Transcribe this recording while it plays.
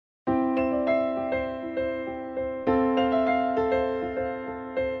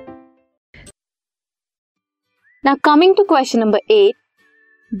Now coming to question number 8,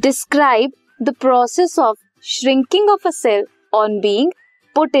 describe the process of shrinking of a cell on being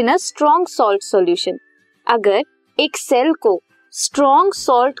put in a strong salt solution. अगर एक cell को strong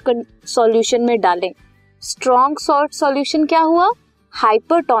salt solution में डालें, strong salt solution क्या हुआ?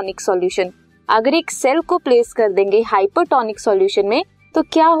 Hypertonic solution. अगर एक cell को प्लेस कर देंगे हाइपरटोनिक सॉल्यूशन में तो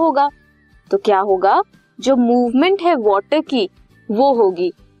क्या होगा? जो मूवमेंट है वाटर की वो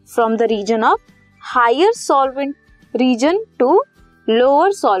होगी from the region of higher solvent region to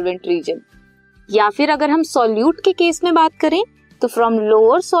lower solvent region, या फिर अगर हम सॉल्यूट के केस में बात करें तो from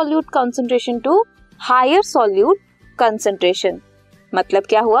lower solute concentration to higher solute concentration. मतलब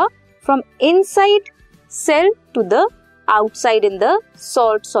क्या हुआ? From inside cell to the outside in the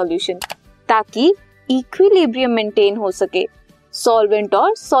salt solution, ताकि इक्विलिब्रियम मेंटेन हो सके सॉल्वेंट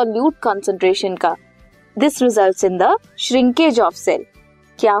और सॉल्यूट कंसंट्रेशन का। This results in the shrinkage of cell.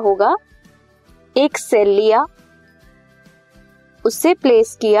 क्या होगा? एक सेल लिया, उससे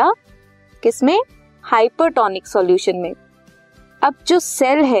प्लेस किया किसमें? हाइपरटोनिक सॉल्यूशन में। अब जो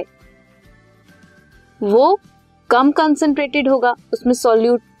सेल है वो कम कंसंट्रेटेड होगा, उसमें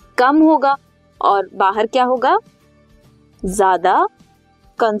सॉल्यूट कम होगा और बाहर क्या होगा? ज्यादा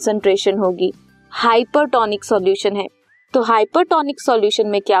कंसंट्रेशन होगी। हाइपरटोनिक सॉल्यूशन है तो हाइपरटोनिक सॉल्यूशन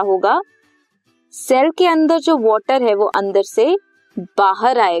में क्या होगा? सेल के अंदर जो वाटर है वो अंदर से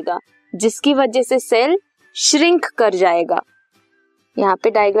बाहर आएगा, जिसकी वजह से सेल श्रिंक कर जाएगा। यहाँ पे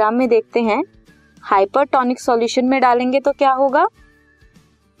डायग्राम में देखते हैं, हाइपरटोनिक सॉल्यूशन में डालेंगे तो क्या होगा?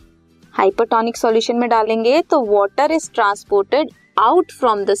 हाइपरटोनिक सॉल्यूशन में डालेंगे तो water is transported out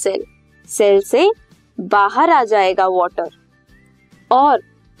from the cell, cell से बाहर आ जाएगा वाटर, और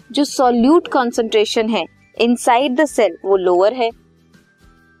जो सॉल्यूट कंसंट्रेशन है इनसाइड द सेल वो लोअर है।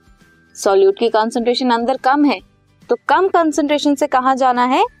 सॉल्यूट की कंसंट्रेशन अंदर कम है तो कम कंसंट्रेशन से कहां जाना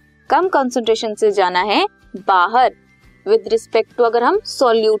है? कम कंसंट्रेशन से जाना है बाहर। विद रिस्पेक्ट टू अगर हम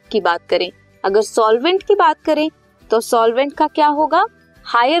सॉल्यूट की बात करें, अगर सॉल्वेंट की बात करें तो सॉल्वेंट का क्या होगा?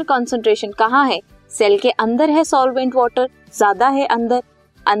 हायर कंसंट्रेशन कहाँ है? सेल के अंदर है सॉल्वेंट, वाटर ज्यादा है अंदर,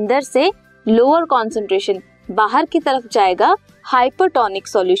 अंदर से लोअर कंसंट्रेशन बाहर की तरफ जाएगा, हाइपरटोनिक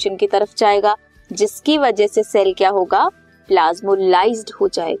सॉल्यूशन की तरफ जाएगा, जिसकी वजह से सेल क्या होगा? प्लाज्मोलाइज्ड हो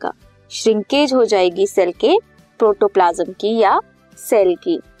जाएगा, श्रिंकेज हो जाएगी सेल के प्रोटोप्लाज्म की या सेल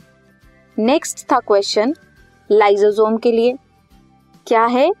की। नेक्स्ट था क्वेश्चन लाइसोसोम के लिए। क्या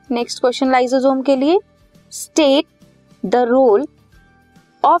है नेक्स्ट क्वेश्चन लाइसोसोम के लिए? State the role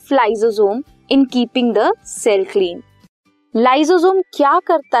of lysosome in keeping the cell clean. Lysosome क्या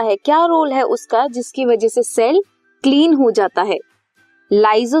करता है, क्या रोल है उसका जिसकी वजह से सेल क्लीन हो जाता है?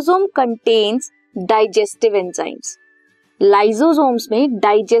 Lysosome contains digestive enzymes. Lysosomes में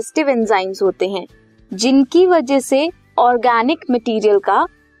डाइजेस्टिव एंजाइम्स होते हैं जिनकी वजह से ऑर्गेनिक मटेरियल का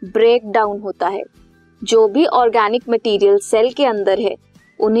ब्रेक डाउन होता है। जो भी ऑर्गेनिक मटेरियल सेल के अंदर है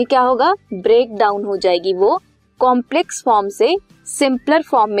उन्हें क्या होगा? ब्रेक डाउन हो जाएगी, वो कॉम्प्लेक्स फॉर्म से सिंपलर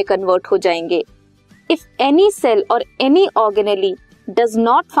फॉर्म में कन्वर्ट हो जाएंगे। इफ एनी सेल और any organelle does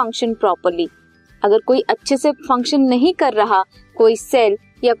not function properly, अगर कोई अच्छे से फंक्शन नहीं कर रहा कोई सेल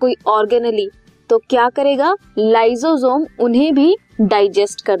या कोई ऑर्गेनेली, तो क्या करेगा? लाइसोसोम उन्हें भी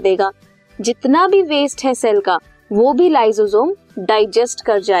डाइजेस्ट कर देगा। जितना भी वेस्ट है सेल का वो भी लाइसोसोम डाइजेस्ट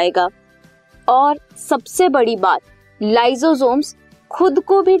कर जाएगा। और सबसे बड़ी बात, लाइसोसोम्स खुद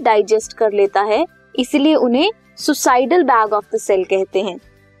को भी डाइजेस्ट कर लेता है, इसलिए उन्हें suicidal bag of the cell कहते हैं।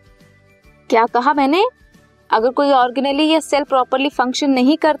 क्या कहा मैंने? अगर कोई ऑर्गेनेली या सेल प्रॉपरली फंक्शन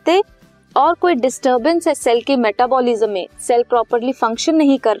नहीं करते और कोई डिस्टरबेंस है सेल के मेटाबॉलिज्म में, सेल प्रॉपरली फंक्शन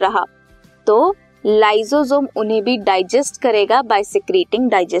नहीं कर रहा, तो लाइसोसोम उन्हें भी डाइजेस्ट करेगा बाय सिक्रीटिंग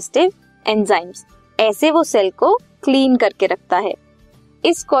डाइजेस्टिव एंजाइम्स। ऐसे वो सेल को क्लीन करके रखता है।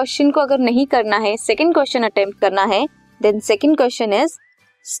 इस क्वेश्चन को अगर नहीं करना है, सेकंड क्वेश्चन अटेम्प्ट करना है, then second question is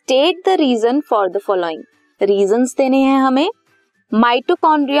state the reason for the following. Reasons देने हैं हमें।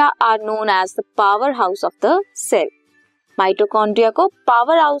 Mitochondria are known as the power house of the cell. Mitochondria को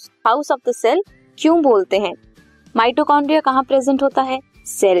power house of the cell क्यों बोलते हैं? माइटोकॉन्ड्रिया कहाँ प्रेजेंट होता है?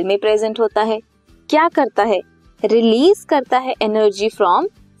 सेल में प्रेजेंट होता है। क्या करता है? रिलीज करता है एनर्जी फ्रॉम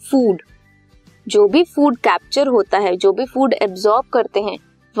फूड। जो भी फूड कैप्चर होता है, जो भी फूड एब्जॉर्ब करते हैं,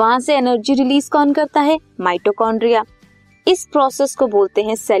 वहां से एनर्जी रिलीज कौन करता है? माइटोकॉन्ड्रिया। इस प्रोसेस को बोलते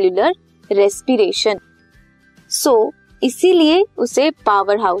हैं सेल्यूलर रेस्पिरेशन। सो इसीलिए उसे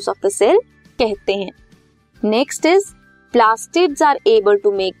power house of the cell कहते हैं। Next is plastids are able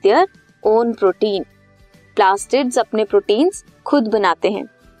to make their own protein. Plastids अपने प्रोटीन्स खुद बनाते हैं।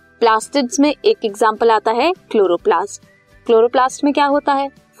 प्लास्टिड्स में एक एग्जांपल आता है क्लोरोप्लास्ट। क्लोरोप्लास्ट में क्या होता है?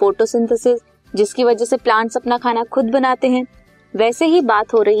 फोटोसिंथेसिस, जिसकी वजह से प्लांट्स अपना खाना खुद बनाते हैं। वैसे ही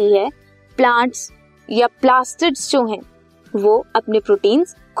बात हो रही है प्लांट्स या प्लास्टिड्स जो हैं वो अपने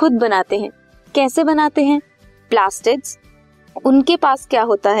प्रोटीन्स खुद बनाते हैं। कैसे बनाते हैं? प्लास्टिड्स, उनके पास क्या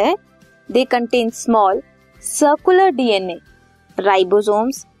होता है? They contain small circular DNA,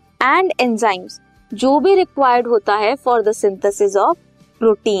 ribosomes and enzymes, जो भी रिक्वायर्ड होता है for the synthesis of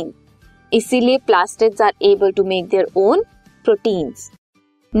protein. इसीलिए plastids are able to make their own proteins.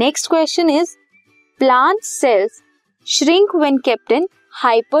 Next question is, plant cells shrink when kept in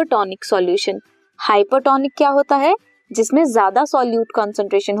hypertonic solution. Hypertonic क्या होता है? जिसमें ज्यादा सॉल्यूट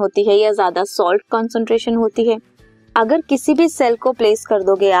कॉन्सेंट्रेशन होती है या ज्यादा सॉल्ट कॉन्सेंट्रेशन होती है। अगर किसी भी सेल को प्लेस कर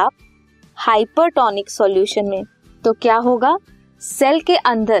दोगे आप हाइपरटोनिक सॉल्यूशन में तो क्या होगा? सेल के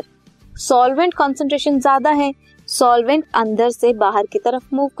अंदर सॉल्वेंट कॉन्सेंट्रेशन ज्यादा है, सॉल्वेंट अंदर से बाहर की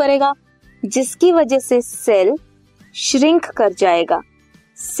तरफ मूव करेगा, जिसकी वजह से सेल श्रिंक कर जाएगा।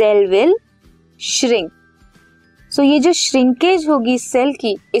 Cell will shrink. सो ये जो श्रिंकेज होगी सेल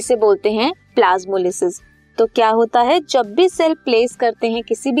की, इसे बोलते हैं प्लाज्मोलिसिस। तो क्या होता है? जब भी सेल प्लेस करते हैं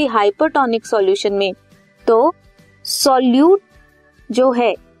किसी भी हाइपरटोनिक सॉल्यूशन में तो सॉल्यूट जो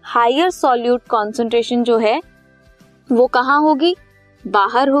है, हायर सॉल्यूट कॉन्सेंट्रेशन जो है वो कहाँ होगी?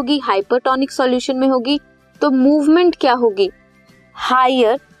 बाहर होगी, हाइपरटोनिक सॉल्यूशन में होगी। तो मूवमेंट क्या होगी?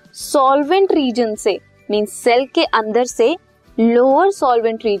 हायर सॉल्वेंट रीजन से, मींस सेल के अंदर से लोअर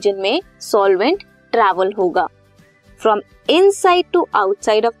सॉल्वेंट रीजन में सॉल्वेंट ट्रैवल होगा from inside to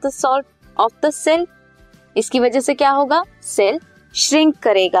outside of the cell. इसकी वजह से क्या होगा? सेल श्रिंक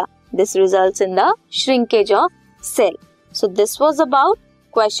करेगा। This results in the shrinkage of cell. So this was about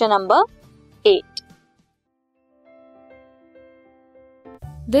question number 8।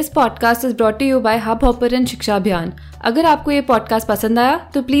 This podcast is brought to you bye hub hopper and शिक्षा अभियान। अगर आपको ये पॉडकास्ट पसंद आया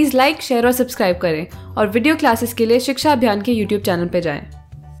तो प्लीज़ लाइक, शेयर और सब्सक्राइब करें और वीडियो क्लासेस के लिए शिक्षा अभियान के YouTube चैनल पर जाएं।